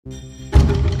It's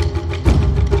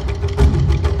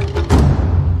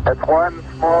one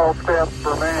small step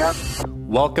for man.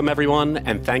 Welcome, everyone,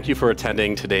 and thank you for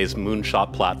attending today's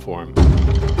Moonshot platform.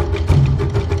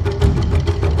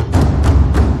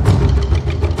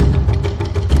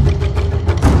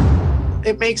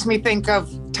 It makes me think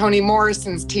of Toni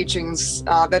Morrison's teachings,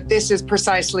 that this is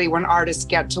precisely when artists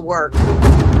get to work.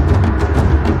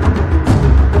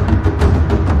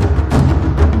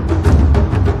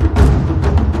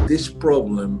 This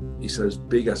problem is as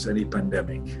big as any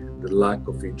pandemic, the lack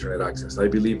of internet access. I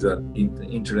believe that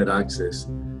internet access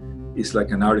is like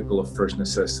an article of first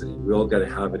necessity. We all got to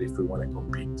have it if we want to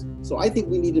compete. So I think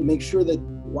we need to make sure that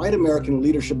white American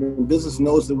leadership in business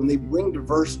knows that when they bring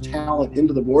diverse talent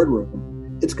into the boardroom,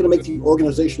 it's going to make the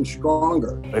organization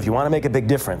stronger. If you want to make a big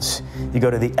difference, you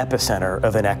go to the epicenter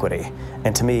of inequity.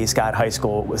 And to me, Scott High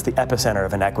School was the epicenter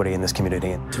of inequity in this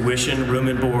community. Tuition, room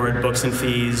and board, books and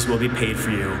fees will be paid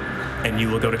for you, and you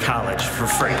will go to college for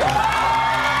free.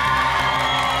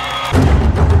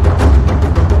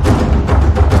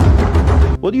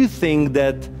 What do you think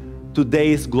that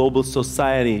today's global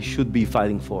society should be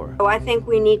fighting for? I think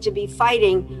we need to be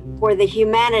fighting for the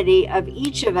humanity of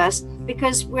each of us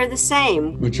because we're the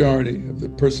same. Majority of the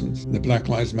persons in the Black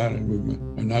Lives Matter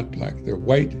movement are not black. They're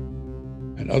white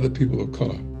and other people of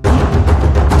color.